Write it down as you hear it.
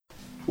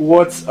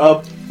What's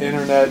up,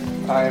 Internet?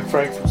 I am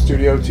Frank from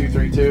Studio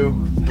 232.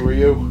 Who are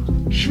you?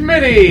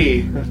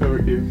 Schmitty! Who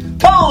are you?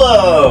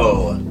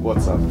 Polo!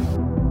 What's up?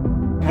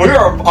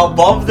 We're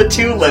above the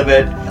 2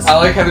 limit. I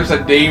like how there's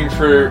a name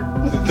for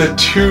the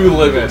 2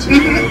 limit.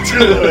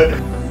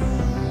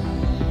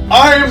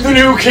 I am the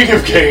new king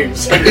of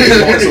games. And he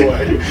walks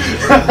away.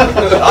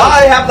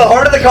 I have the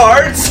heart of the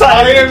cards.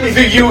 I am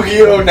the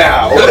Yu-Gi-Oh!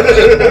 Now.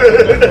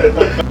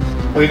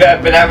 We've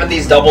been having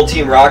these double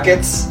team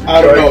rockets.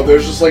 I don't know.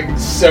 There's just like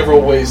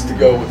several ways to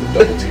go with the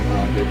double team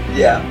rocket.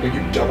 Yeah. Like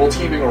you're double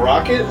teaming a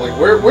rocket? Like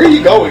where are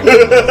you going?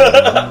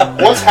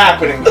 What's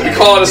happening? We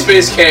call it a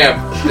space camp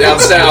down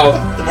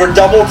south. We're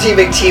double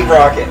teaming Team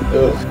Rocket.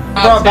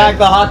 Brought back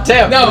the hot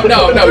tip. No,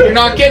 you're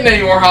not getting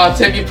any more hot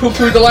tip. You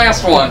poo-pooed the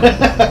last one.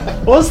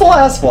 What was the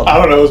last one? I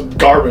don't know. It's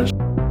garbage.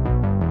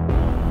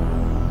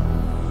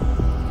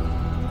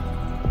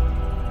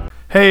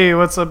 Hey,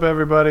 what's up,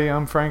 everybody?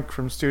 I'm Frank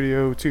from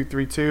Studio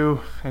 232,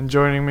 and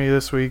joining me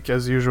this week,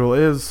 as usual,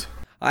 is...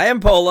 I am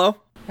Polo.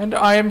 And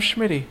I am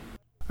Schmitty.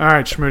 All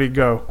right, Schmitty,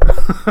 go.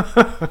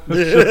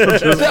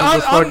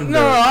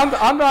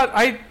 I'm not.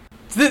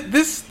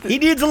 He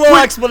needs a little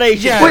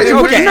explanation. Yeah,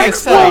 okay, wait,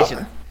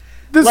 explanation.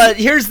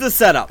 Here's the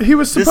setup. He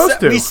was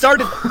supposed to. We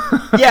started...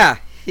 Yeah,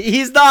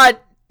 he's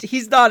not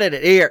in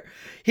it.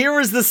 Here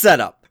is the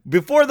setup.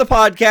 Before the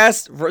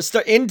podcast,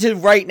 into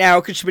right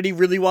now, because Schmitty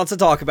really wants to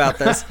talk about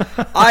this,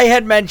 I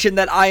had mentioned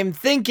that I am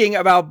thinking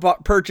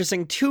about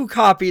purchasing 2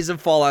 copies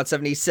of Fallout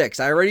 76.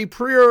 I already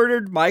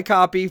pre-ordered my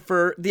copy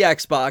for the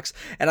Xbox,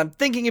 and I'm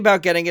thinking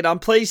about getting it on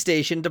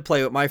PlayStation to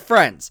play with my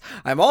friends.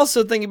 I'm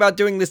also thinking about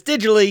doing this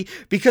digitally,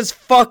 because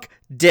fuck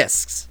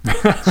discs.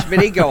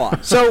 Schmitty, go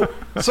on. So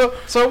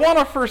I want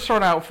to first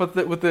start out with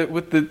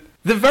the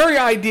very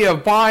idea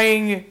of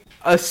buying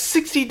a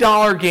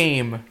 $60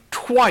 game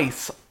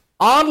twice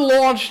on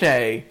launch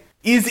day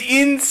is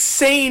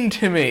insane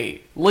to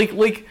me.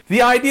 Like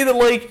the idea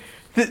that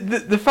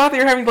the fact that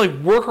you're having to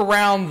work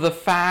around the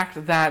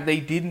fact that they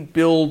didn't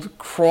build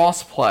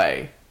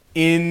crossplay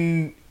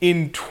in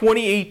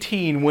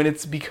 2018 when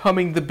it's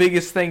becoming the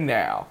biggest thing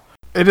now.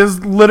 It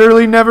has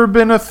literally never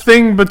been a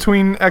thing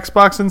between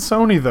Xbox and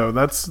Sony, though.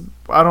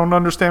 I don't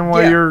understand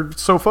why you're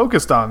so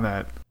focused on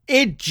that.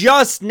 It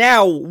just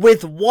now,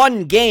 with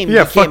one game,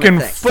 yeah, became fucking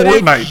a thing.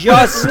 Fortnite. But it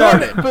just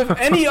started. But if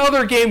any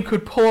other game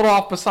could pull it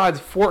off besides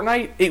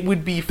Fortnite, it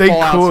would be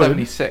Fallout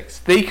 76.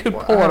 They could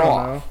pull it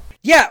off.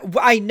 Yeah,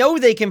 I know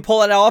they can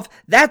pull it off.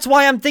 That's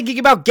why I'm thinking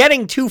about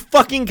getting 2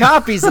 fucking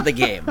copies of the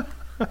game.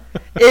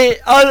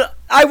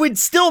 I would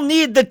still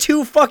need the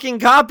 2 fucking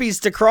copies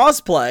to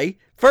crossplay,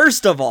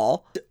 first of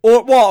all.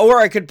 Or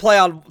I could play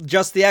on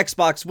just the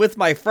Xbox with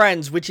my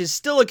friends, which is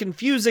still a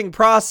confusing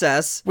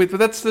process. Wait, but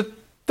that's the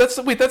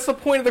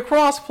point of the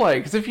crossplay.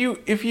 Because if you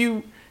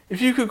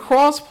could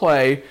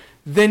crossplay,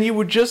 then you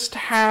would just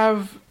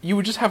have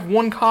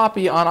one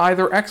copy on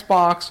either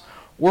Xbox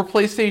or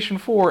PlayStation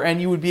 4,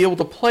 and you would be able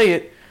to play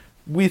it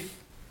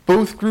with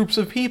both groups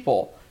of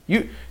people.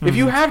 If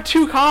you have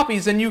 2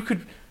 copies, then you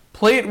could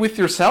play it with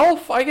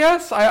yourself. I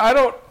guess I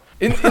don't.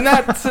 In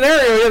that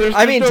scenario, yeah. There's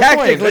no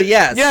technically, point.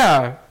 yes.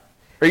 Yeah.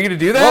 Are you gonna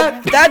do that?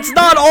 Well, that's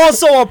not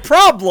also a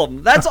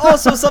problem. That's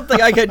also something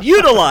I could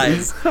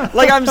utilize.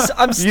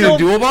 I'm still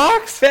dual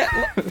box?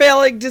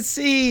 failing to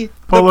see.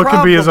 Polo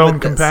could be his own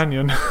this.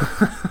 companion.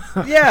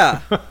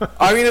 Yeah.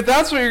 I mean, if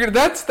that's what you're gonna,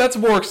 that's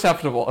more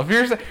acceptable. If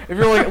you're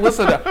like,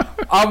 listen,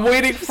 I'm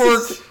waiting for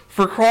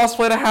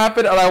crossplay to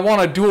happen, and I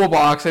want a dual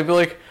box, I'd be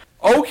like,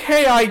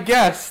 okay, I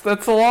guess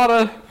that's a lot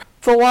of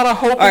hoping.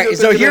 All right,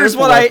 so here's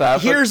what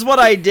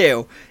I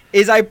do.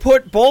 Is I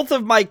put both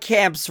of my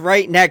camps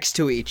right next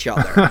to each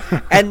other.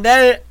 and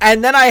then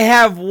I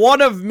have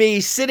one of me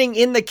sitting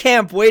in the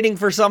camp waiting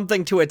for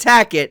something to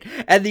attack it,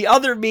 and the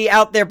other me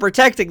out there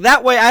protecting.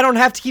 That way I don't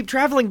have to keep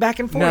traveling back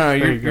and forth. No,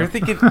 you're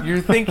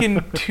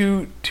thinking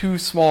too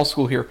small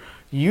school here.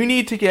 You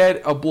need to get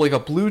a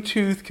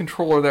Bluetooth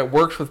controller that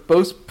works with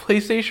both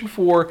PlayStation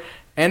 4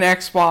 and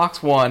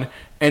Xbox One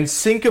and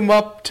sync them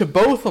up to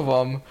both of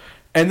them.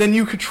 And then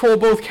you control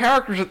both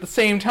characters at the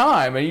same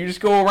time, and you just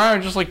go around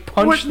and just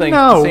punch things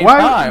at the same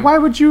time. Why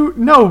would you?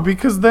 No,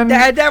 because then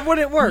that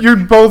wouldn't work. You're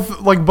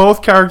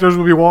both characters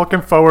will be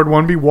walking forward,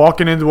 one be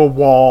walking into a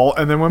wall,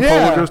 and then when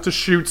Polo goes to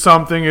shoot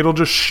something, it'll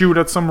just shoot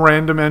at some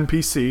random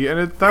NPC,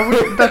 and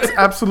that's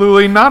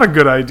absolutely not a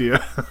good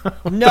idea.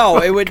 No,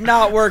 it would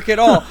not work at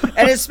all,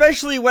 and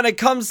especially when it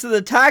comes to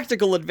the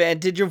tactical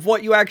advantage of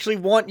what you actually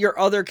want your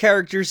other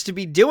characters to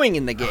be doing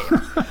in the game.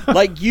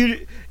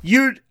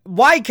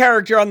 My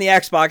character on the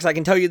Xbox, I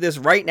can tell you this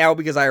right now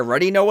because I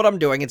already know what I'm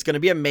doing. It's going to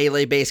be a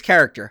melee-based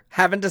character.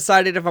 Haven't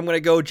decided if I'm going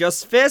to go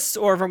just fists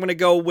or if I'm going to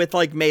go with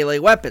melee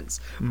weapons.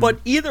 But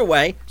either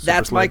way,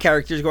 that's my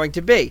character's going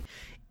to be.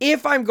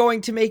 If I'm going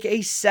to make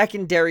a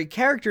secondary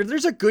character,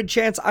 there's a good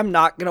chance I'm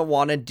not going to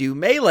want to do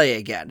melee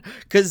again.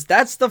 Because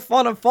that's the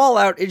fun of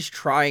Fallout, is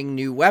trying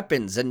new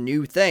weapons and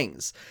new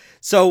things.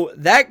 So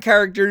that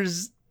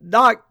character's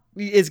not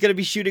is going to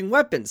be shooting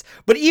weapons.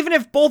 But even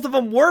if both of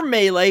them were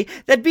melee,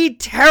 that'd be a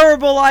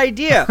terrible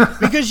idea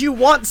because you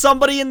want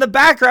somebody in the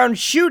background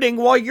shooting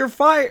while you're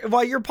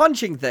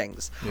punching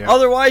things. Yep.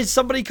 Otherwise,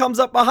 somebody comes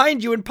up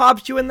behind you and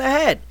pops you in the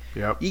head.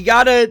 Yep. You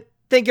got to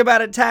think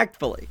about it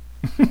tactfully.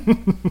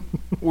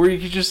 Or you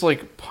could just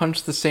like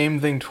punch the same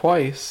thing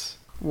twice.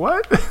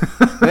 What?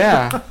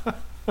 Yeah.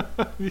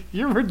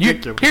 You're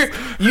ridiculous.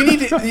 You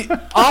need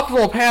the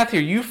optimal path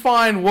here. You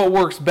find what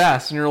works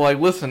best, and you're like,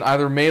 listen,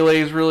 either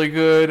melee is really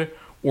good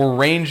or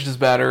ranged is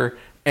better,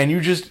 and you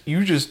just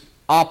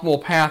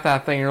optimal path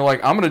that thing. And you're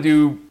like, I'm gonna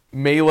do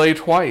melee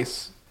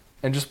twice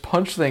and just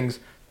punch things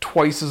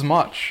twice as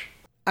much.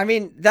 I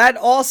mean, that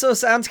also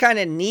sounds kind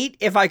of neat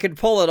if I could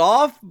pull it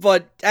off,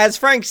 but as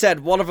Frank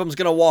said, one of them's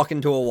gonna walk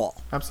into a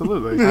wall.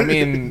 Absolutely. I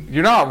mean,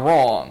 you're not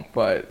wrong,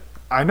 but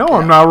I know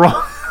I'm not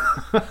wrong.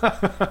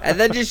 And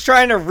then just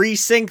trying to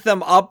resync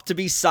them up to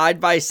be side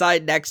by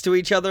side next to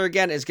each other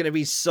again is going to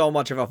be so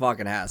much of a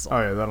fucking hassle.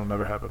 Oh yeah, that'll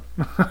never happen.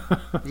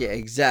 Yeah,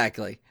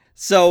 exactly.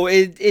 So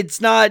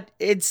it's not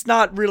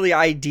really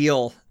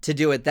ideal to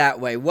do it that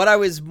way. What I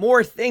was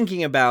more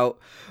thinking about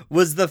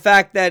was the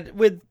fact that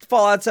with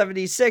Fallout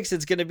 76,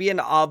 it's going to be an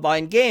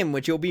online game,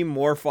 which will be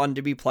more fun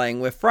to be playing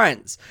with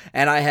friends.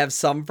 And I have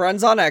some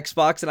friends on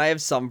Xbox and I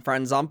have some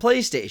friends on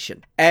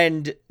PlayStation.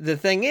 And the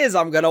thing is,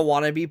 I'm going to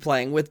want to be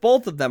playing with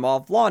both of them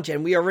off launch.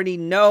 And we already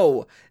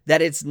know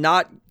that it's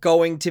not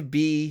going to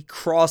be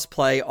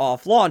crossplay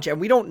off launch. And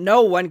we don't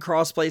know when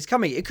crossplay is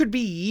coming. It could be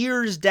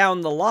years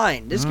down the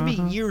line. This could be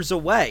years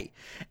away.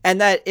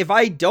 And that if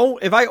I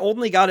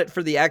only got it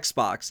for the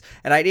Xbox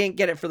and I didn't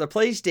get it for the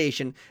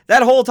PlayStation,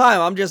 that whole time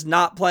I'm just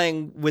not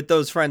playing with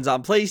those friends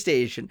on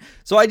PlayStation.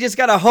 So I just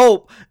gotta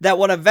hope that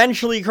when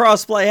eventually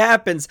crossplay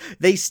happens,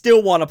 they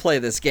still want to play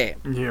this game.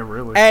 Yeah,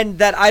 really. And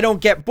that I don't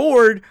get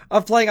bored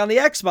of playing on the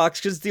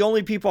Xbox, because the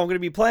only people I'm going to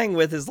be playing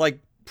with is like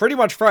pretty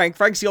much Frank.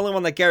 Frank's the only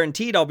one that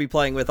guaranteed I'll be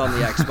playing with on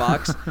the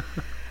Xbox.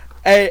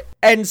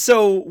 And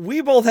so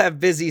we both have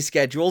busy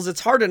schedules.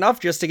 It's hard enough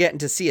just to get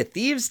into Sea of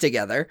Thieves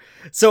together.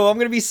 So I'm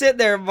going to be sitting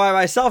there by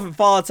myself in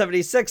Fallout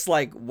 76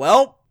 like,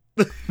 well,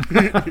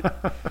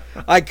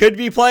 I could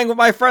be playing with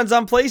my friends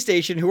on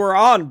PlayStation who are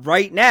on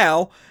right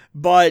now,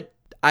 but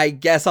I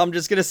guess I'm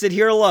just going to sit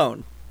here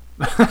alone.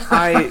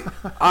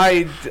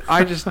 I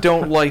just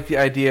don't like the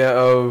idea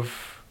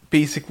of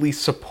basically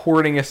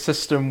supporting a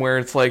system where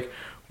it's like,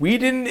 we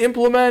didn't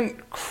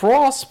implement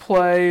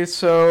crossplay,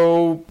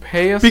 so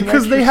pay us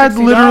because an extra they had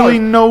 $60. literally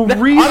no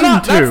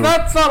reason to.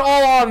 That's not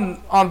all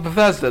on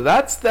Bethesda.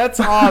 That's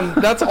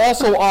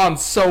also on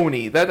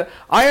Sony. That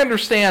I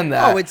understand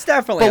that. Oh, it's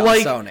definitely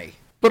on Sony.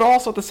 But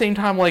also at the same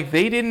time, like,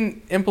 they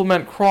didn't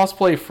implement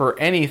crossplay for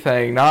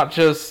anything, not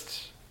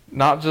with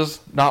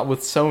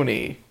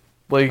Sony.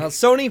 Like, well,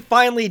 Sony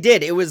finally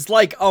did. It was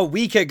like a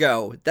week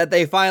ago that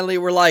they finally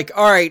were like,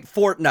 all right,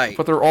 Fortnite.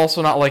 But they're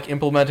also not like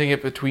implementing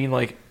it between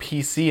like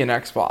PC and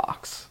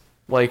Xbox,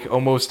 like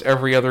almost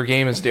every other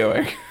game is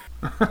doing.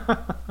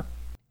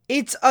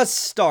 It's a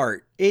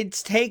start.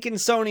 It's taken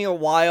Sony a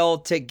while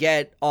to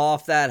get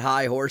off that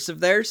high horse of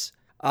theirs.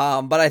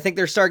 But I think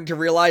they're starting to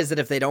realize that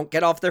if they don't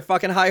get off their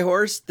fucking high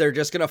horse, they're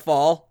just going to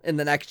fall in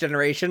the next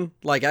generation,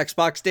 like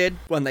Xbox did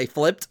when they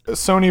flipped.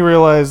 Sony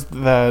realized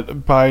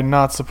that by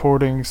not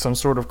supporting some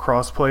sort of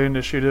cross-play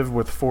initiative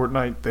with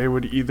Fortnite, they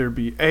would either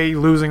be A,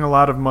 losing a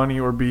lot of money,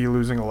 or B,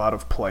 losing a lot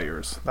of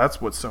players. That's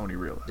what Sony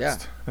realized. Yeah.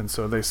 And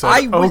so they said,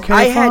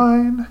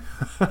 fine.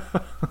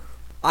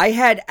 I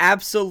had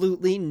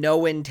absolutely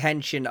no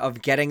intention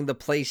of getting the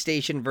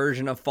PlayStation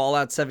version of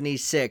Fallout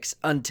 76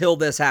 until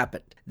this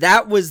happened.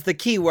 That was the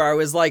key where I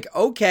was like,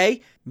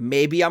 okay,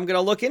 maybe I'm going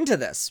to look into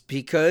this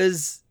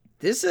because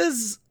this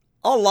is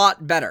a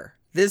lot better.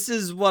 This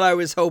is what I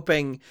was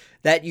hoping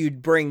that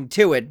you'd bring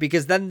to it,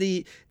 because then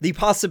the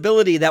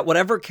possibility that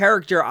whatever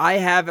character I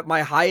have at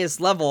my highest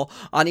level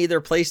on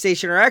either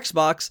PlayStation or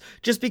Xbox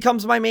just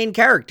becomes my main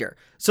character,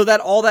 so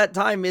that all that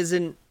time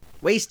isn't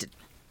wasted.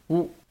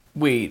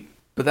 Wait,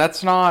 but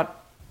that's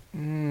not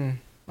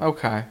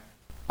okay.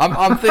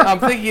 I'm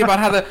thinking about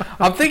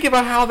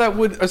how that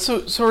would.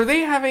 So are they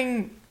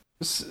having?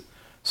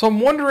 So I'm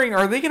wondering,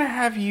 are they going to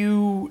have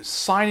you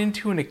sign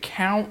into an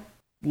account,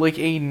 like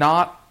a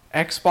not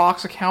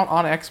Xbox account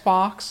on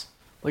Xbox,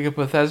 like a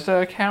Bethesda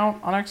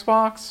account on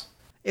Xbox?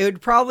 It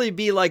would probably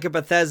be like a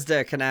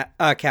Bethesda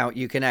account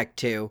you connect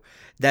to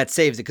that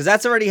saves it, because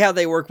that's already how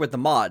they work with the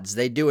mods.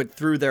 They do it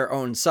through their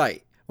own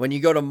site. When you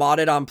go to mod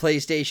it on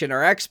PlayStation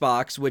or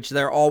Xbox, which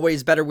they're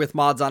always better with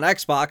mods on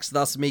Xbox,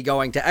 thus me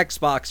going to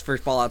Xbox for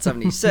Fallout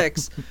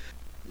 76,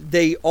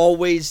 they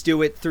always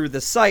do it through the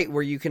site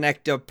where you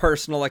connect a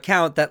personal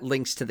account that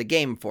links to the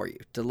game for you,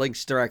 to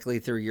links directly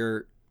through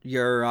your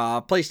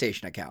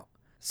PlayStation account.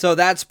 So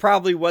that's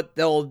probably what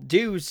they'll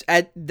do.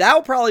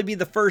 That'll probably be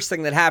the first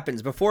thing that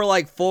happens. Before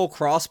like full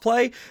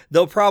crossplay,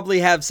 they'll probably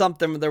have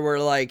something that we're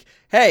like,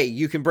 hey,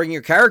 you can bring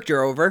your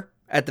character over,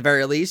 at the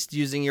very least,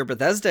 using your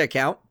Bethesda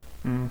account.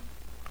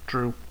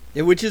 True.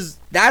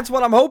 That's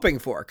what I'm hoping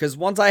for, because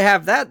once I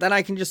have that, then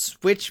I can just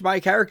switch my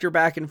character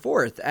back and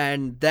forth,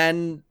 and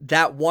then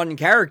that one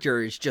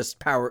character is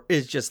just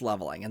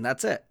leveling, and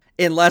that's it.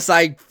 Unless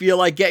I feel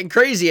like getting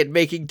crazy and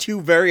making 2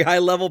 very high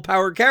level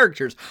power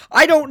characters.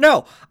 I don't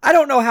know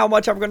how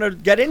much I'm going to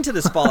get into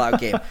this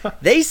Fallout game.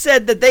 They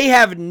said that they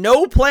have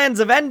no plans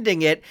of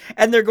ending it,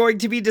 and they're going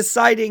to be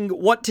deciding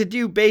what to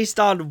do based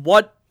on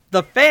what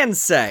the fans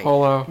say.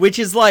 Polo. Which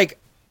is like,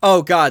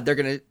 oh god,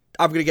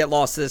 I'm gonna get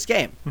lost to this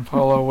game.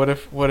 Polo, what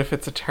if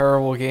it's a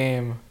terrible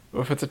game?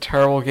 What if it's a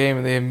terrible game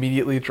and they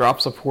immediately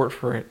drop support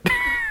for it?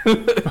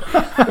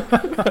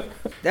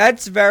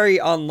 That's very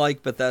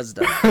unlike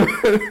Bethesda.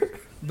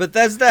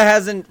 Bethesda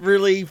hasn't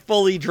really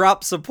fully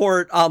dropped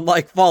support on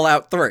like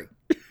Fallout 3.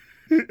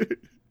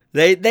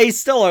 They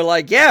still are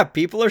like, yeah,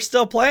 people are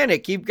still playing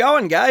it. Keep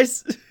going,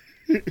 guys.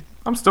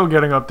 I'm still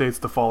getting updates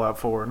to Fallout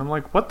 4, and I'm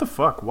like, what the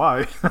fuck?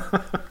 Why?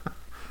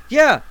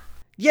 Yeah,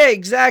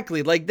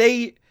 exactly. Like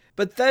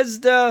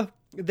Bethesda,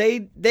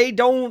 they're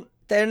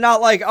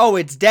not like, oh,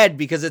 it's dead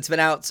because it's been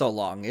out so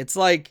long. It's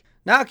like,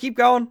 nah, keep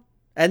going.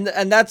 And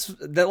that's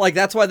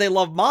why they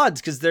love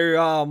mods, because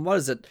they're what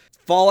is it?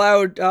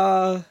 Fallout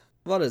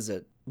what is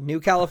it? New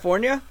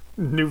California?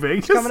 New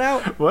Vegas coming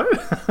out? What?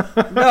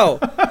 No.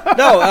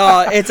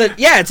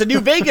 It's a New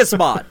Vegas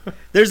mod.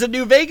 There's a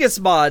New Vegas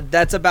mod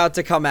that's about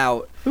to come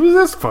out. Who's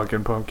this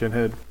fucking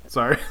Pumpkinhead?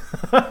 Sorry.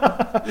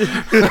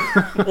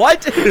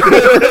 What?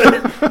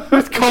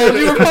 It's called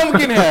you a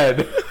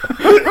Pumpkinhead.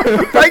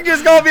 Frank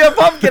just called me a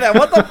Pumpkinhead.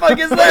 What the fuck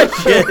is that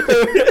shit?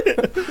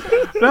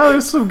 No,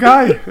 there's some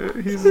guy.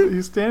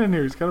 He's standing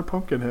here. He's got a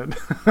pumpkin head.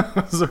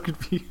 I'm so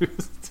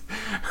confused.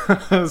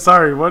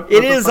 Sorry, what?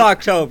 It is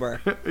October.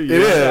 It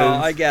is. No,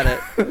 I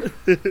get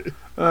it.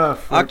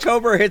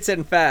 October hits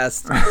in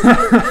fast.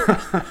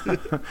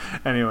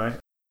 Anyway,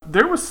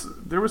 there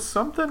was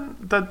something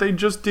that they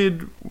just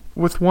did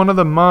with one of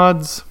the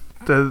mods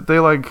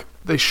that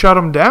they shut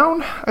them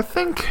down, I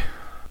think.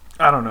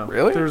 I don't know.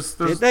 Really?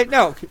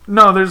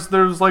 No,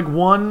 there's like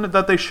one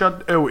that they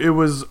shut. Oh, it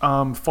was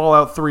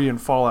Fallout 3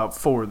 and Fallout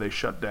 4 they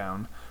shut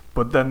down.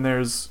 But then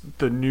there's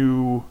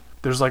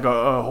like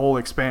a whole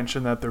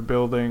expansion that they're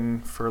building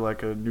for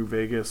like a New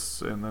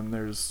Vegas, and then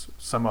there's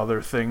some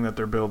other thing that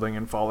they're building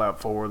in Fallout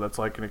 4 that's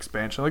like an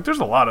expansion. Like there's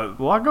a lot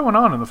going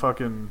on in the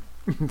fucking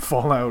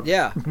Fallout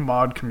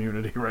mod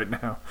community right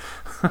now.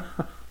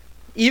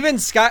 Even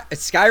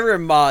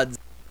Skyrim mods,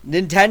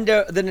 the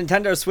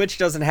Nintendo Switch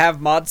doesn't have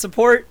mod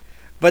support,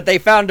 but they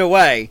found a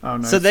way. Oh,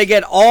 nice. So they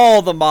get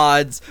all the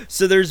mods.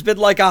 So there's been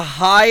like a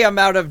high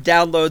amount of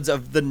downloads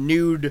of the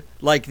nude,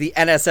 like the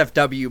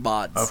NSFW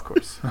mods. Of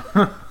course.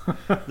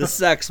 The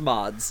sex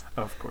mods.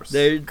 Of course.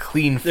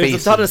 Clean There's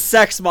faces. a ton of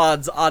sex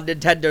mods on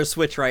Nintendo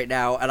Switch right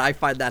now, and I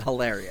find that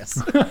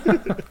hilarious.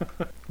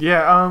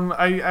 Yeah,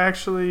 I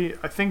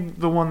think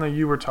the one that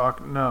you were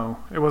talking... No,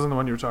 it wasn't the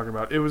one you were talking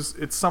about.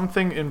 It's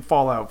something in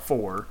Fallout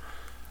 4.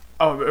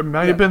 Oh, it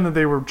might have been that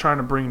they were trying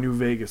to bring New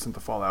Vegas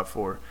into Fallout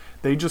 4.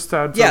 They just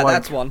had to,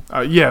 that's one.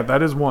 Yeah,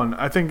 that is one.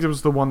 I think it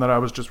was the one that I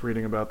was just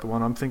reading about. The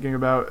one I'm thinking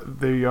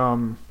about. They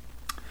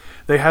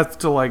had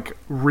to like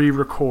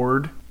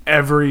re-record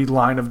every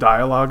line of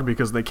dialogue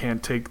because they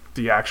can't take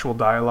the actual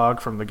dialogue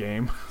from the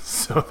game.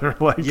 So they're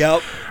like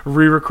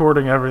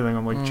re-recording everything.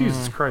 I'm like,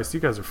 Jesus Christ,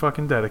 you guys are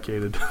fucking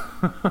dedicated.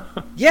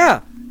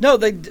 Yeah. No,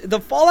 the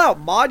Fallout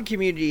mod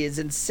community is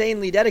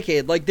insanely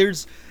dedicated. Like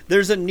there's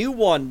a new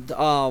one.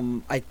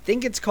 I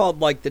think it's called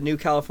like the New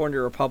California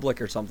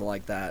Republic or something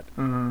like that.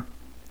 Mm-hmm.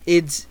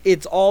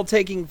 It's all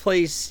taking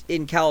place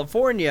in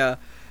California,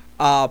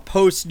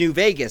 post New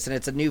Vegas, and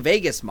it's a New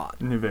Vegas mod.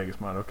 New Vegas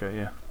mod, okay,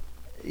 yeah.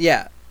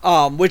 Yeah.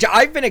 Which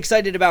I've been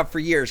excited about for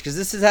years, because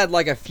this has had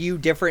like a few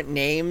different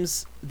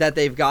names that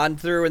they've gone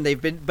through, and they've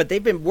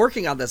been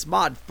working on this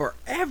mod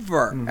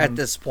forever at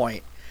this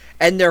point.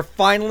 And they're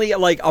finally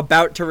like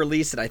about to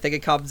release it. I think it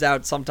comes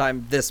out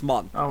sometime this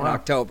month in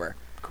October.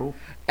 Cool.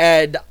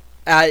 And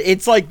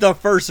it's like the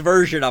first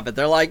version of it.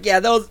 They're like, yeah,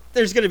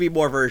 there's going to be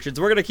more versions.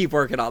 We're going to keep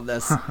working on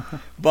this.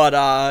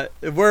 But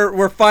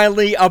we're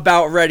finally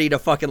about ready to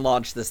fucking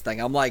launch this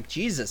thing. I'm like,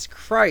 Jesus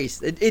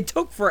Christ. It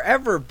took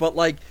forever, but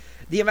like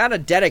the amount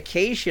of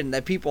dedication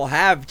that people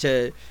have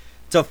to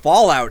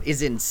Fallout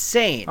is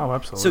insane. Oh,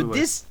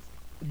 absolutely. So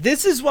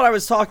this is what I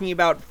was talking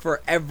about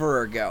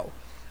forever ago,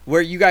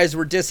 where you guys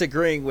were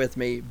disagreeing with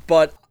me,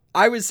 but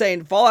I was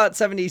saying Fallout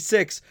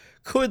 76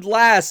 could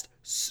last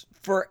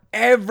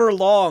forever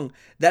long,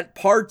 that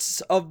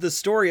parts of the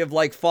story of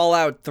like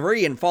Fallout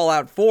 3 and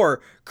Fallout 4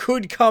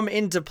 could come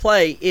into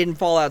play in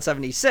Fallout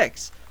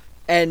 76.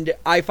 And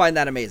I find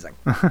that amazing.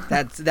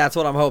 That's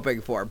what I'm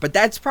hoping for. But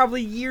that's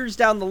probably years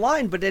down the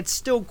line, but it's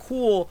still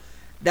cool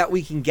that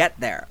we can get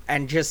there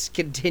and just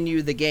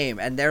continue the game.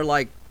 And they're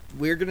like,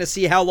 we're going to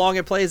see how long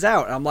it plays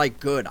out. And I'm like,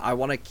 good. I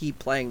want to keep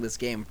playing this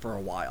game for a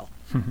while.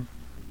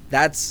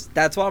 That's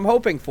what I'm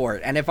hoping for.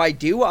 And if I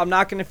do, I'm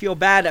not going to feel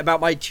bad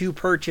about my 2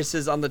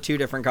 purchases on the 2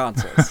 different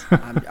consoles.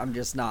 I'm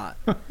just not.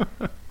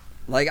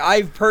 Like,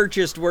 I've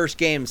purchased worse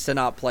games to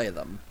not play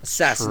them.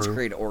 Assassin's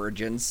Creed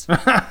Origins.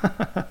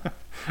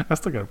 I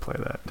still gotta play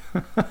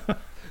that.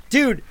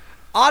 Dude,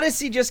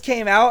 Odyssey just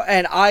came out,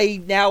 and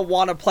I now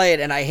want to play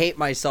it, and I hate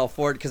myself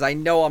for it because I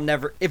know I'm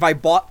never. If I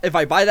buy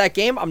that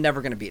game, I'm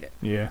never gonna beat it.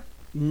 Yeah.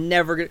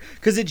 Never gonna,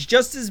 because it's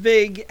just as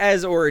big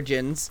as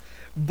Origins.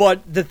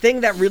 But the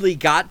thing that really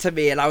got to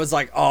me, and I was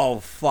like, oh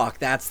fuck,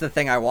 that's the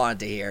thing I wanted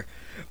to hear,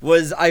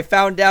 was I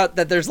found out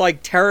that there's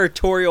like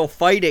territorial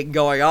fighting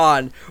going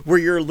on where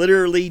you're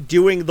literally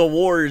doing the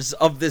wars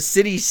of the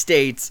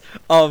city-states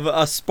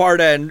of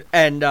Sparta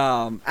and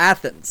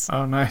Athens.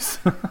 Oh, nice.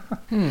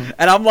 And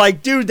I'm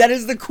like, dude, that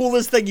is the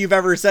coolest thing you've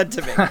ever said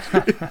to me.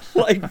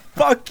 Like,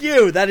 fuck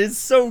you. That is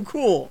so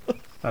cool.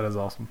 That is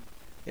awesome.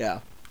 Yeah.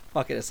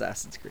 Fucking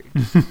Assassin's Creed.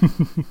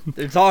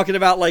 They're talking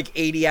about like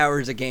 80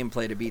 hours of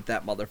gameplay to beat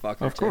that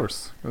motherfucker. Of too.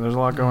 course. There's a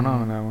lot going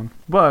on in that one.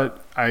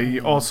 But I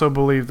also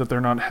believe that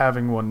they're not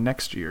having one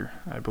next year.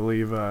 I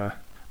believe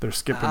they're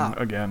skipping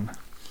again.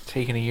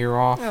 Taking a year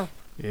off. Yeah.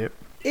 Yep.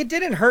 It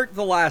didn't hurt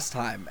the last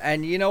time.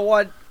 And you know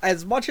what?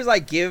 As much as I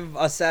give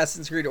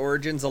Assassin's Creed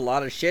Origins a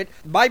lot of shit,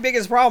 my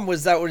biggest problem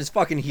was that it was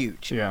fucking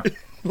huge. Yeah.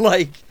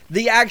 Like,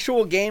 the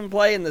actual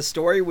gameplay and the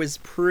story was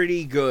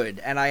pretty good.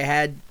 And I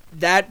had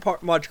that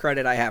much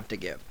credit I have to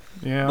give.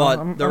 Yeah.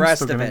 But the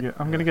rest of it...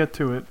 I'm going to get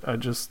to it. I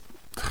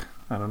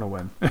don't know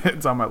when.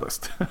 It's on my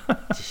list.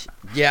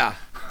 Yeah.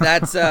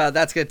 That's going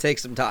to take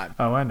some time.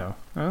 Oh, I know.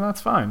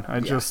 That's fine.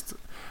 It's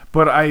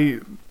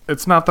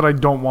not that I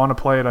don't want to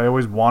play it. I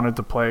always wanted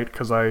to play it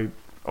because I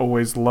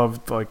always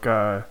loved like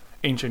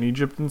ancient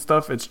Egypt and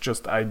stuff. It's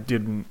just I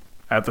didn't,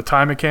 at the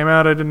time it came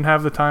out, I didn't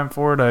have the time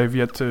for it. I've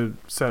yet to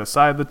set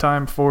aside the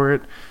time for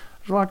it.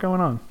 There's a lot going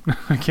on.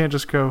 I can't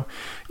just go,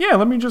 yeah,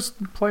 let me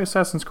just play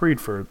Assassin's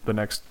Creed for the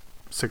next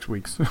 6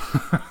 weeks.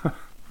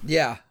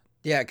 Yeah.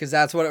 Yeah, because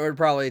that's what it would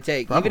probably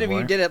take. Probably. Even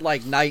if you did it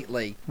like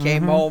nightly,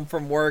 came home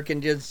from work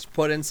and just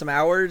put in some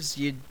hours,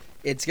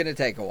 it's going to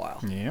take a while.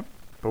 Yep.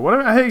 But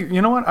whatever. Hey,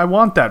 you know what? I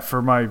want that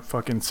for my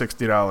fucking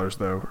 $60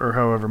 though, or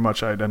however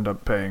much I'd end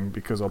up paying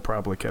because I'll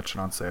probably catch it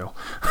on sale.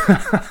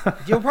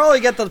 You'll probably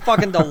get the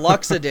fucking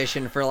deluxe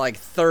edition for like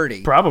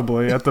 $30.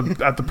 Probably at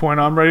the point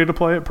I'm ready to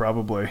play it.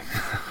 Probably.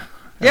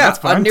 Yeah, that's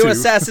fine a new too.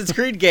 Assassin's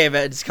Creed game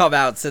has come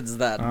out since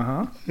then.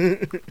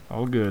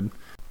 All good.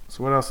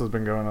 So what else has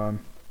been going on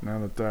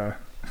now that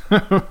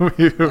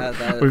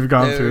we've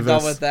gone through this?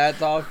 Done with that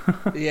talk.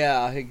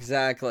 Yeah,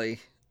 exactly.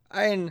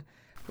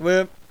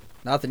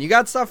 Nothing. You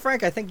got stuff,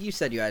 Frank? I think you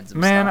said you had some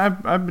Man,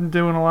 stuff. I've been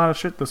doing a lot of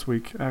shit this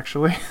week,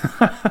 actually.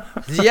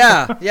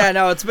 Yeah,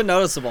 no, it's been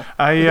noticeable.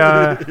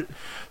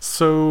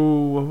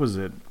 So what was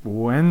it?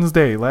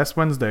 Last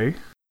Wednesday,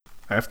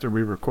 after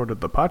we recorded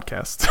the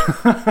podcast.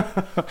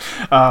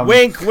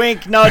 Wink,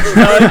 wink, nudge,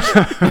 nudge.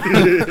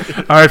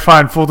 All right,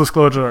 fine. Full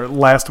disclosure.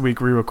 Last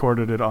week we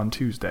recorded it on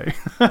Tuesday.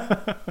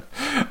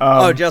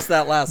 Just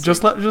that last week.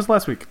 Just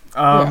last week.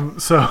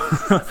 So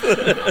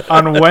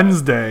on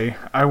Wednesday,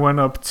 I went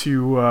up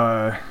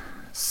to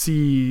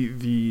see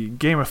the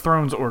Game of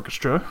Thrones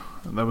orchestra.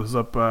 That was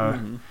up.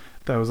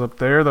 That was up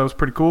there. That was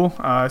pretty cool.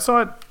 I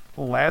saw it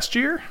last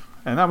year,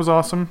 and that was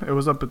awesome. It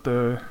was up at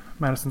the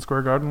Madison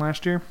Square Garden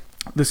last year.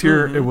 This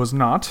year it was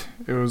not.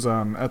 It was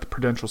at the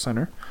Prudential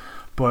Center.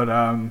 But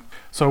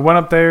so I went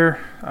up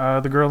there.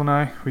 The girl and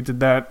I, we did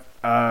that.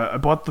 I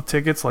bought the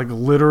tickets like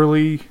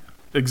literally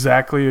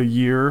exactly a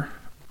year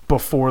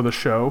before the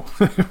show,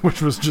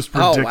 which was just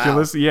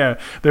ridiculous. Oh, wow. Yeah,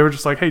 they were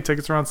just like, "Hey,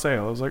 tickets are on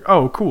sale." I was like,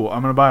 "Oh, cool!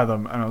 I'm gonna buy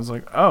them." And I was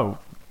like, "Oh,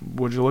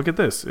 would you look at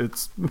this?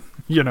 It's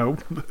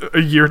a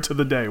year to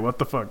the day. What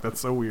the fuck?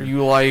 That's so weird."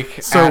 You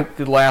at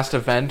the last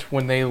event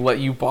when they let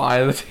you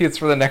buy the tickets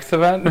for the next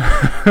event?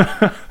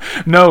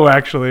 No,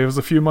 actually, it was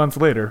a few months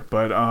later.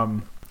 But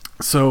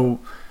so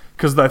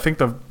because I think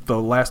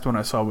the last one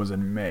I saw was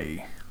in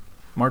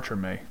March or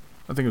May.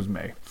 I think it was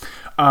May.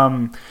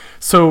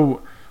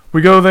 So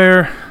we go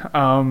there,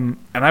 and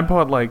I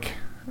bought like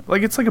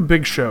it's like a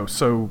big show,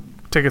 so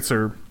tickets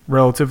are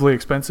relatively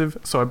expensive.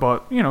 So I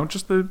bought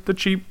just the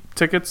cheap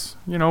tickets.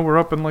 We're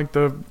up in like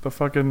the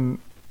fucking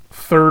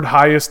third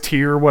highest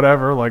tier,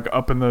 whatever, like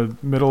up in the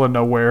middle of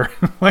nowhere.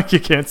 Like you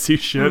can't see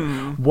shit.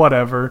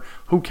 Whatever.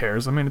 Who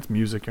cares? I mean, it's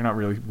music. You're not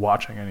really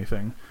watching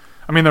anything.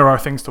 I mean, there are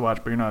things to watch,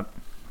 but you're not.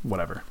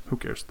 Whatever. Who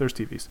cares? There's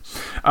TVs.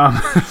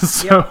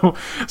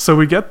 So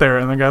we get there,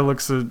 and the guy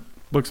looks at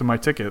my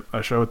ticket.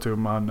 I show it to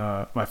him on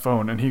my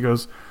phone, and he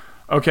goes,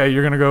 "Okay,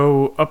 you're gonna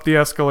go up the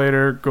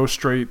escalator, go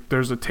straight.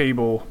 There's a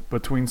table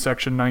between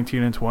section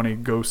 19 and 20.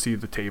 Go see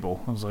the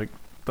table." I was like,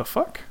 "The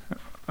fuck?"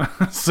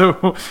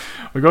 So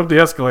we go up the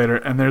escalator,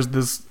 and there's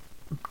this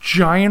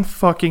giant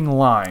fucking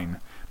line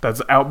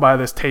that's out by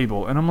this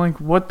table, and I'm like,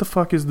 "What the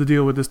fuck is the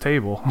deal with this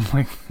table?" I'm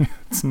like,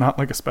 "It's not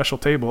like a special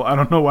table. I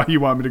don't know why you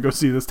want me to go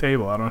see this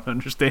table. I don't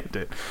understand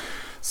it."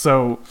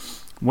 So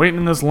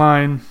waiting in this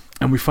line,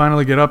 and we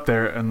finally get up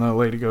there, and the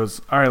lady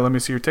goes, "All right, let me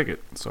see your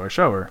ticket." So I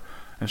show her,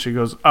 and she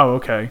goes, "Oh,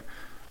 okay."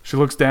 She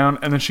looks down,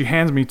 and then she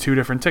hands me 2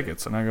 different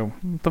tickets, and I go,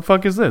 "What the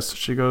fuck is this?"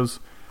 She goes,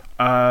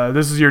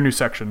 "This is your new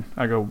section."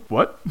 I go,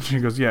 "What?" She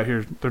goes, "Yeah,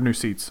 here, they're new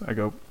seats." I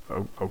go,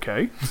 "Oh,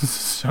 okay."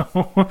 So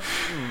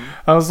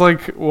I was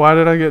like, "Why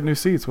did I get new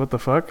seats? What the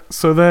fuck?"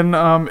 So then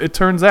it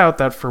turns out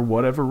that for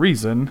whatever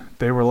reason,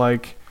 they were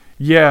like,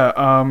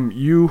 yeah,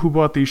 you who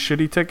bought these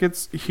shitty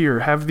tickets,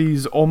 here, have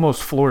these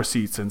almost floor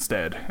seats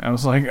instead. I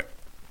was like,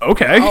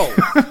 okay. Oh.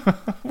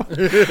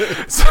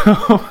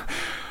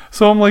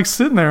 So I'm like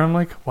sitting there. I'm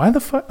like, why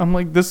the fuck? I'm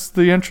like, this is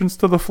the entrance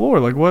to the floor.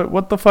 Like,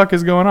 what the fuck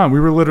is going on? We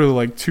were literally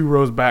like 2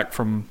 rows back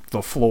from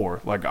the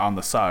floor, like on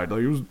the side.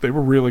 Like they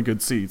were really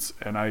good seats,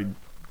 and I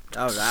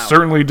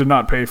certainly did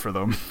not pay for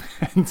them.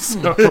 And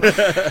so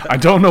I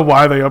don't know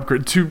why they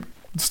upgraded.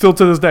 Still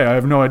to this day, I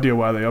have no idea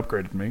why they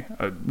upgraded me.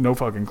 No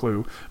fucking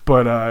clue.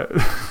 But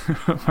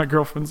my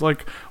girlfriend's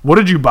like, what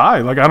did you buy?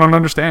 Like, I don't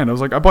understand. I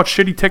was like, I bought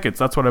shitty tickets.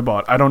 That's what I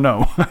bought. I don't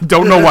know. I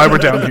don't know why we're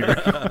down here.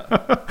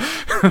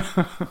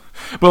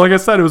 But like I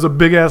said, it was a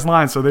big ass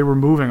line, so they were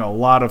moving a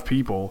lot of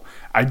people.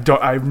 I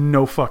have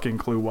no fucking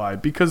clue why.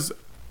 Because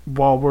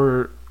while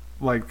we're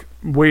like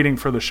waiting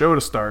for the show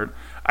to start,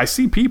 I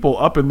see people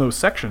up in those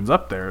sections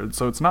up there.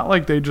 So it's not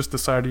like they just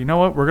decided, you know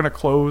what, we're going to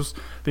close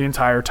the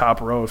entire top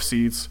row of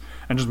seats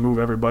and just move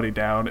everybody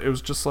down. It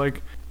was just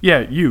like, yeah,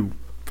 you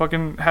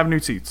fucking have new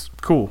seats.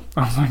 Cool.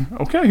 I was like,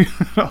 okay,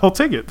 I'll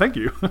take it. Thank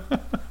you.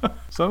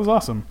 So that was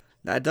awesome.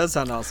 That does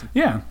sound awesome.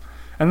 Yeah.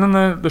 And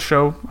then the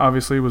show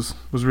obviously was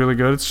really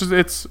good.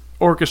 It's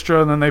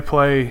orchestra, and then they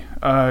play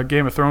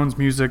Game of Thrones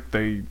music.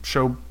 They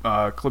show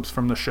clips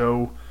from the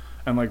show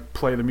and like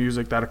play the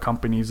music that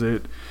accompanies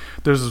it.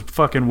 There's this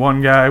fucking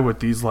one guy with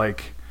these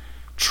like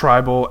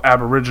tribal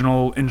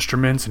aboriginal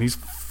instruments, and he's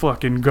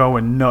fucking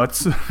going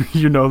nuts.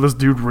 You know, this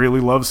dude really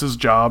loves his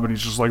job, and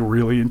he's just like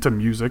really into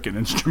music and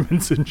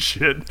instruments and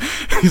shit.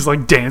 He's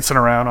like dancing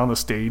around on the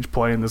stage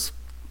playing this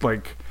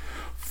like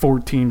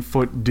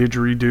 14-foot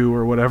didgeridoo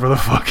or whatever the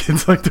fuck.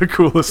 It's like the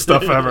coolest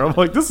stuff ever. I'm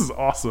like, this is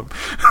awesome.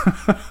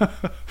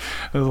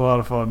 It was a lot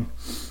of fun.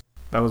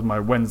 That was my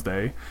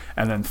Wednesday.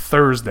 And then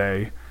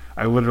Thursday,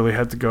 I literally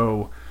had to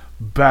go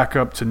back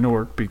up to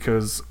Newark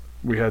because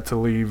we had to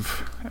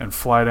leave and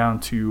fly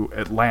down to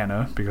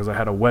Atlanta because I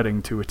had a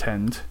wedding to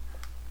attend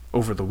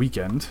over the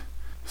weekend.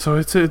 So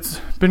it's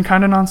been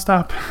kind of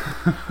nonstop.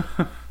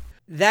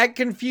 That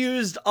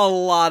confused a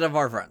lot of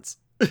our friends.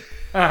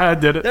 I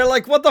did it. They're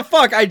like, what the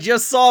fuck? I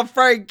just saw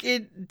Frank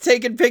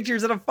taking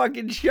pictures at a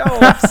fucking show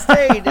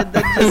upstate, and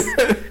then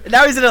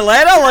now he's in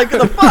Atlanta? Like,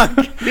 what the fuck?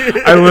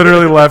 I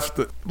literally left,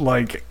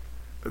 like,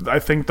 I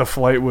think the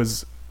flight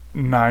was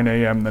 9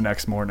 a.m. the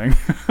next morning.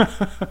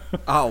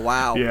 Oh,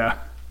 wow. Yeah.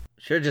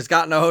 Should have just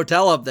gotten a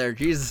hotel up there.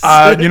 Jesus.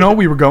 You know,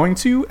 we were going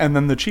to, and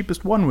then the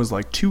cheapest one was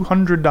like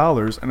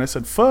 $200, and I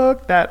said,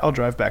 fuck that, I'll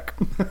drive back.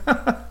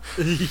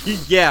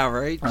 Yeah,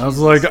 right? I was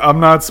like, I'm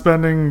not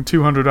spending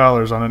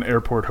 $200 on an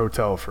airport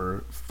hotel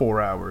for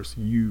 4 hours.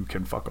 You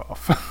can fuck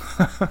off.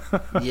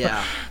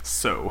 Yeah.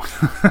 So,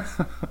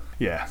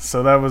 yeah,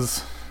 so that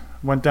was,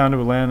 went down to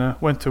Atlanta,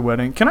 went to a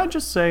wedding. Can I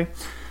just say,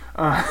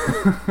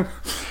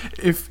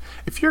 if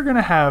you're going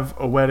to have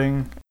a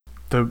wedding,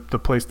 the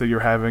place that you're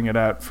having it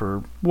at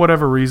for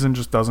whatever reason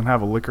just doesn't have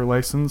a liquor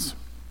license,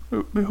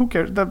 who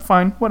cares? That's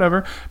fine,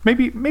 whatever.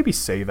 Maybe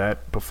say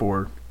that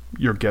before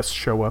your guests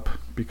show up,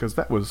 because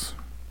that was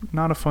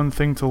not a fun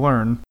thing to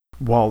learn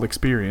while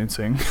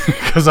experiencing.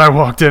 Because I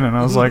walked in and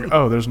I was like,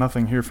 oh, there's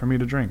nothing here for me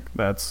to drink.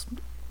 That's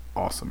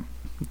awesome.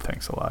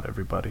 Thanks a lot,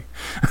 everybody.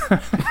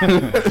 Did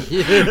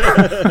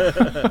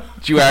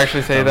you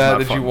actually say that?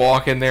 Did fun. you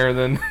walk in there and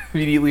then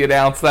immediately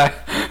announce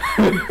that?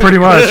 Pretty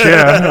much,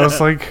 yeah. I was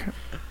like,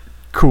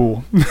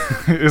 cool.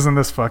 Isn't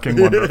this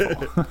fucking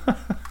wonderful?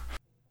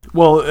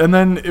 Well, and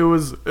then it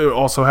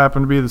also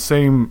happened to be the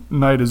same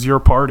night as your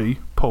party,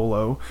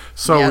 Polo.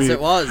 So yes,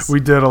 it was. We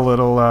did a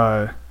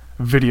little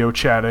video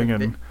chatting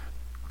and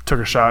took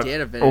a shot, did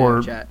a video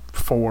or chat.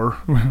 4.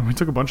 We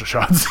took a bunch of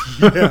shots.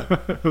 Yeah.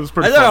 It was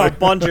pretty I took funny. a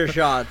bunch of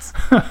shots.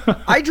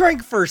 I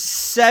drank for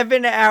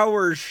 7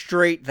 hours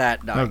straight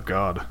that night. Oh,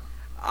 God.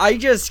 I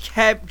just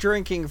kept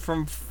drinking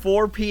from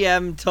 4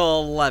 p.m.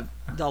 till 11.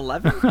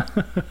 11? I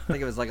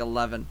think it was like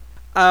 11.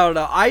 I don't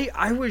know.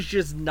 I was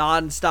just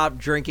nonstop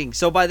drinking.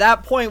 So by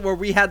that point where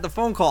we had the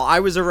phone call, I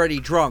was already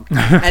drunk.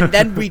 And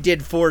then we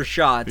did 4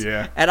 shots.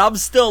 Yeah. And I'm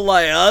still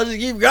like, I'll just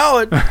keep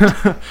going.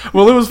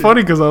 Well, it was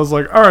funny because I was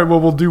like, all right, well,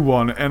 we'll do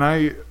one.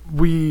 And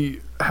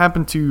we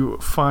happened to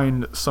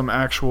find some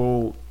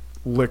actual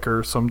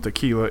liquor, some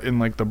tequila in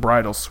like the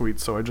bridal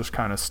suite. So I just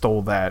kind of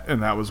stole that.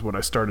 And that was what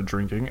I started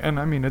drinking. And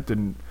I mean, it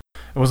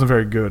wasn't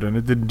very good, and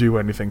it didn't do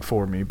anything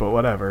for me, but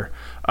whatever.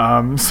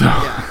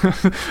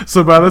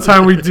 So by the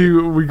time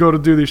we go to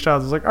do these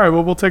shots, it's like, all right,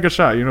 well, we'll take a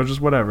shot,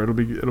 just whatever.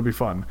 It'll be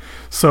fun.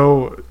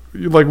 So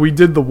like we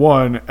did the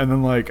one, and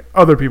then like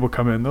other people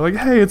come in. They're like,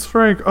 hey, it's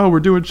Frank. Oh, we're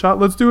doing shot.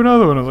 Let's do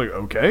another one. I was like,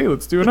 okay,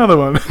 let's do another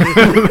one.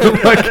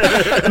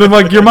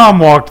 then your mom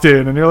walked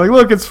in, and you're like,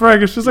 look, it's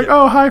Frank. And she's like,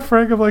 oh, hi,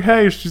 Frank. I'm like,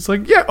 hey. She's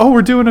like, yeah. Oh,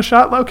 we're doing a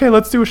shot. Okay,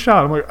 let's do a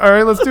shot. I'm like, all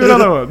right, let's do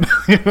another one.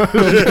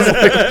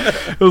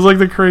 It was like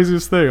the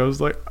craziest thing. I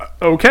was like,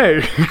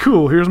 okay,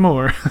 cool. Here's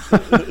more.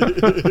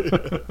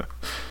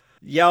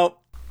 Yep.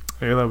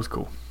 Yeah, that was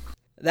cool.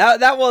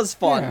 That was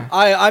fun. Yeah.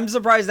 I'm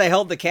surprised I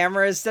held the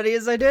camera as steady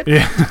as I did.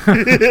 Yeah.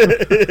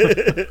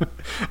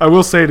 I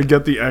will say, to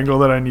get the angle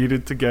that I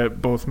needed to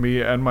get both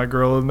me and my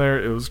girl in there,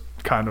 it was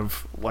kind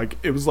of like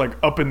it was like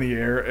up in the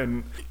air,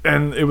 and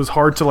it was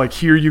hard to like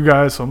hear you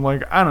guys. So I'm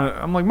like,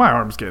 I'm like, my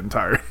arm's getting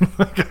tired.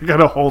 Like, I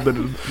gotta hold it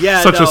in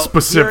such a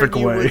specific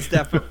way.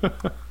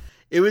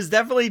 It was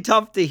definitely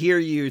tough to hear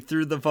you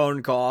through the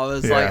phone call. I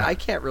was like, I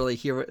can't really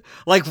hear it.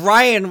 Like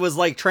Ryan was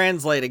like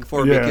translating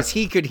for me because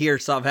he could hear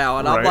somehow,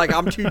 and I'm like,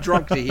 I'm too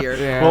drunk to hear.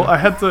 Well, I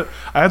had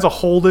to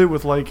hold it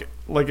with like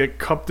it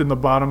cupped in the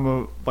bottom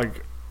of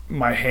like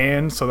my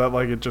hand, so that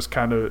like it just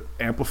kind of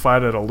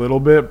amplified it a little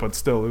bit, but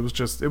still, it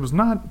was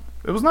not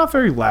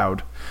very loud.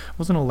 It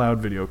wasn't a loud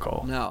video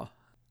call. No,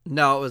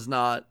 it was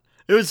not.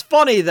 It was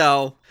funny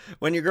though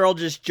when your girl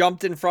just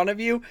jumped in front of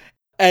you.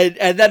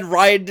 And then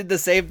Ryan did the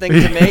same thing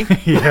to me.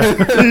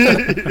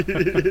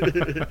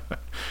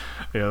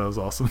 Yeah, that was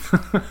awesome.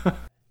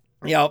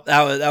 Yep,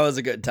 that was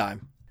a good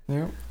time.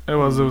 Yeah. It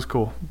was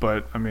cool,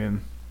 but I mean,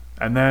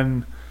 and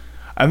then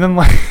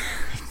like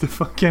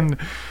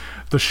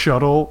the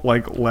shuttle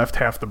like left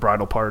half the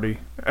bridal party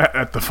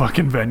at the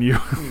fucking venue.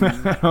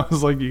 I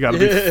was like, you gotta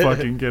be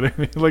fucking kidding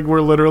me. Like,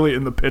 we're literally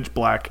in the pitch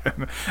black,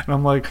 and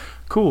I'm like,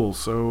 cool,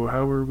 so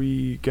how are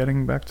we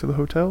getting back to the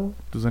hotel?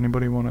 Does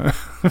anybody want to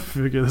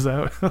figure this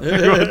out?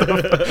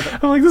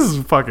 I'm like, this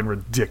is fucking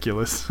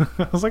ridiculous.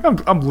 I was like,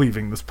 I'm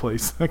leaving this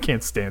place. I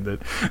can't stand it.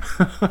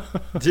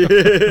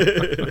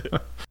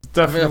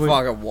 Definitely I'm gonna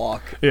fucking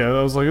walk. Yeah,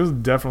 I was like, it was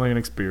definitely an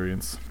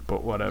experience,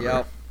 but whatever.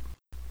 Yep.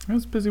 It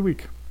was a busy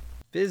week.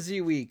 Busy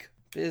week.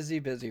 Busy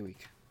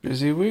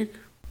week.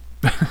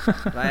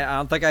 I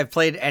don't think I've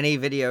played any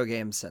video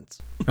games since.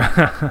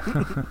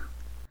 Got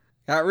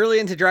really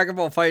into Dragon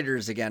Ball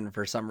FighterZ again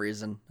for some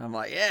reason. I'm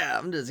like, yeah,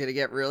 I'm just gonna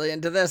get really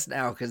into this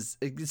now because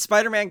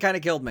Spider-Man kind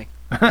of killed me.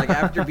 Like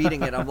after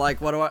beating it, I'm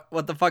like,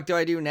 what the fuck do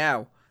I do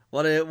now?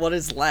 What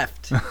is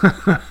left?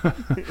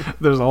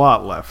 There's a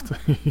lot left.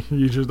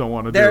 You just don't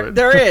want to do it.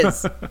 There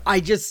is.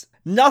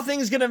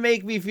 Nothing's gonna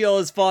make me feel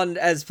as fun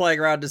as playing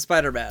around as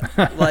Spider-Man.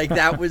 Like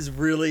that was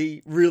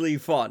really, really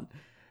fun.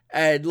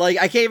 And like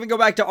I can't even go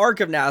back to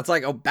Arkham now. It's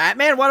like, oh,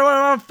 Batman? Why do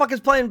I want to fucking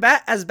play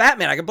as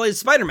Batman? I can play as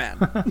Spider-Man.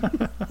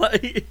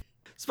 Like,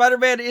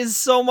 Spider-Man is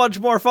so much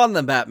more fun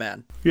than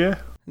Batman. Yeah.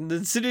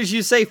 As soon as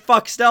you say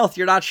fuck stealth,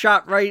 you're not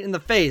shot right in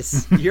the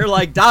face. You're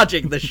like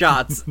dodging the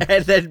shots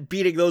and then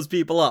beating those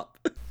people up.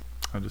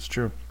 That is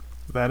true.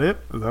 Is that it?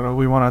 Is that all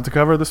we wanted to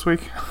cover this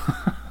week?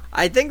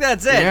 I think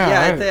that's it.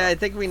 Yeah, I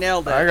think we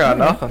nailed it. I got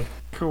nothing.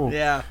 Cool.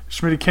 Yeah.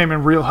 Schmitty came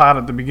in real hot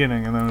at the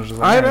beginning, and then it was just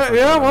like...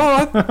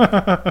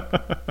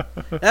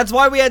 That's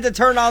why we had to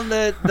turn on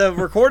the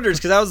recorders,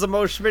 because that was the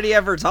most Schmitty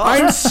ever talked.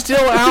 I'm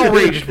still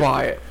outraged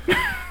by it.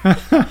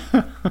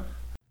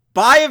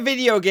 Buy a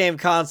video game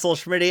console,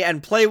 Schmitty,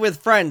 and play with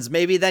friends.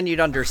 Maybe then you'd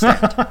understand.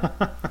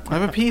 I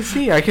have a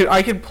PC.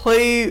 I could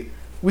play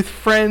with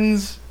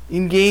friends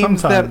in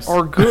games Sometimes. that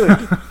are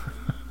good.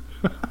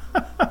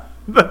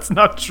 That's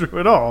not true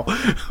at all.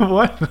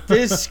 What?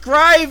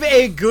 Describe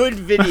a good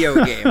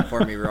video game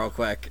for me real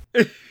quick.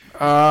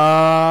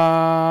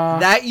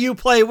 That you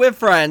play with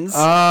friends.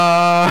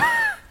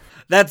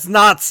 That's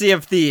not Sea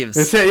of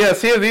Thieves. Sea of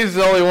Thieves is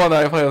the only one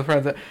that I play with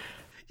friends.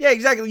 Yeah,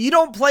 exactly. You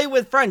don't play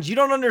with friends. You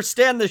don't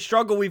understand the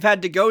struggle we've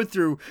had to go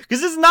through. Because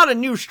this is not a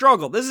new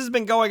struggle. This has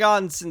been going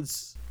on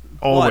since...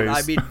 Always. What?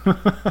 I mean,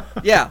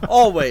 yeah,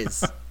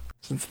 always.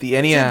 Since the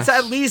NES. Since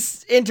at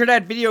least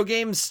internet video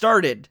games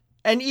started.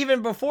 And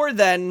even before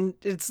then,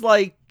 it's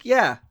like,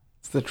 yeah.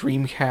 It's the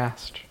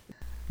Dreamcast.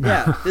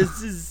 Yeah,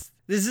 this is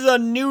a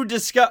new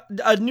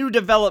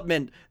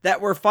development that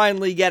we're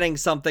finally getting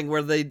something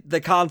where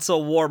the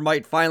console war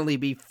might finally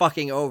be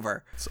fucking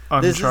over. It's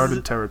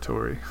uncharted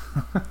territory.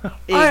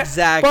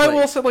 Exactly. But I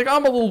will say, like,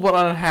 I'm a little bit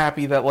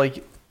unhappy that,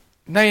 like,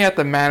 now you have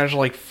to manage,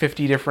 like,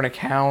 50 different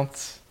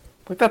accounts.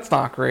 Like, that's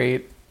not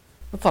great.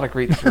 That's not a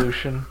great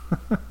solution.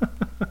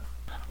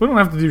 We don't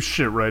have to do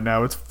shit right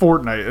now. It's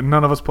Fortnite, and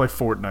none of us play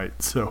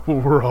Fortnite, so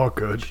we're all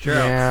good. True.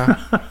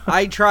 Yeah.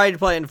 I tried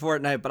playing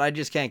Fortnite, but I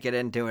just can't get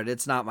into it.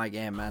 It's not my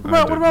game, man.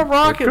 What about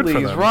Rocket Good for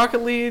League? them.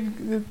 Rocket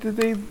League, did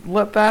they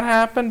let that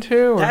happen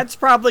too? Or? That's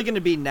probably going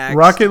to be next.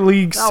 Rocket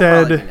League That'll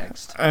probably be said,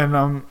 next. and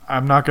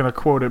I'm not going to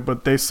quote it,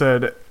 but they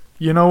said,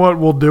 you know what,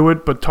 we'll do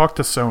it, but talk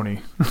to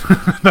Sony.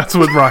 That's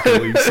what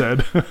Rocket League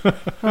said.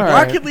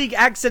 Rocket League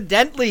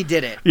accidentally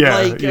did it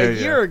a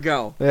year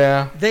ago.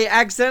 Yeah. They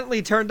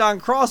accidentally turned on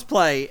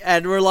crossplay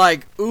and were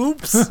like,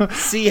 oops,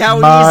 see how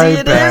My easy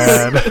it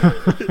bad.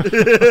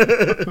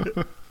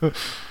 is?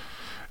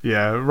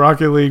 Yeah,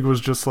 Rocket League was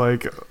just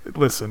like,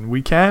 listen,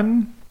 we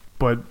can,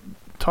 but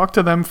talk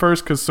to them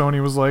first, because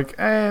Sony was like,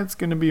 it's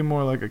going to be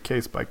more like a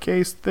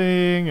case-by-case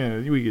thing,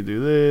 and we could do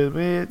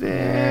this.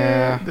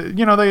 Yeah.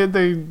 You know,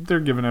 they're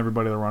giving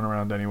everybody the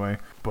runaround anyway,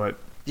 but...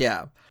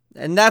 Yeah.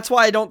 And that's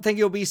why I don't think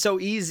it'll be so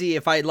easy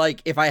if I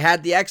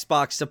had the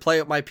Xbox to play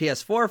with my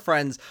PS4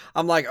 friends.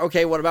 I'm like,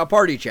 okay, what about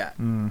party chat?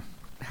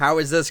 How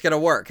is this going to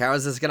work? How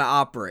is this going to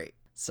operate?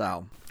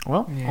 So,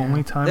 Well,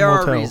 only time there will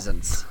are tell.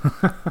 reasons.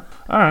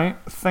 All right.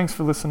 Thanks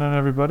for listening,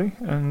 everybody.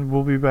 And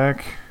we'll be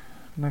back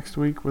next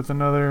week with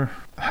another,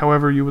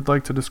 however you would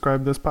like to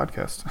describe this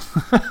podcast.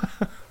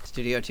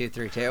 Studio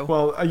 232.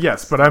 Well,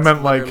 yes, but I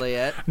meant like, Literally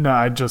it. no,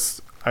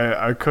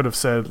 I could have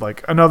said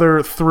like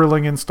another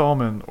thrilling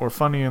installment or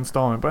funny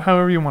installment, but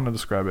however you want to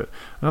describe it,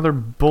 another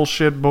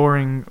bullshit,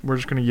 boring, we're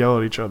just gonna yell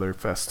at each other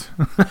fest.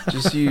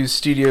 Just use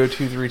Studio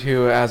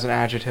 232 as an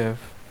adjective.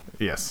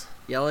 Yes.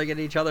 Yelling at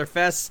each other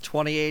fest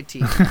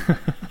 2018.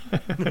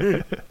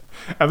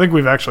 I think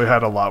we've actually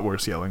had a lot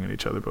worse yelling at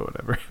each other, but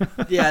whatever.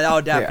 Yeah,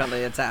 no, definitely,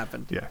 it's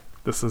happened. Yeah,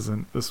 this was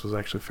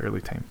actually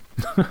fairly tame.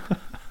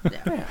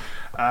 Yeah.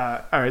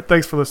 All right,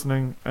 thanks for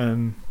listening,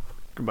 and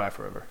goodbye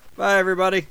forever. Bye, everybody.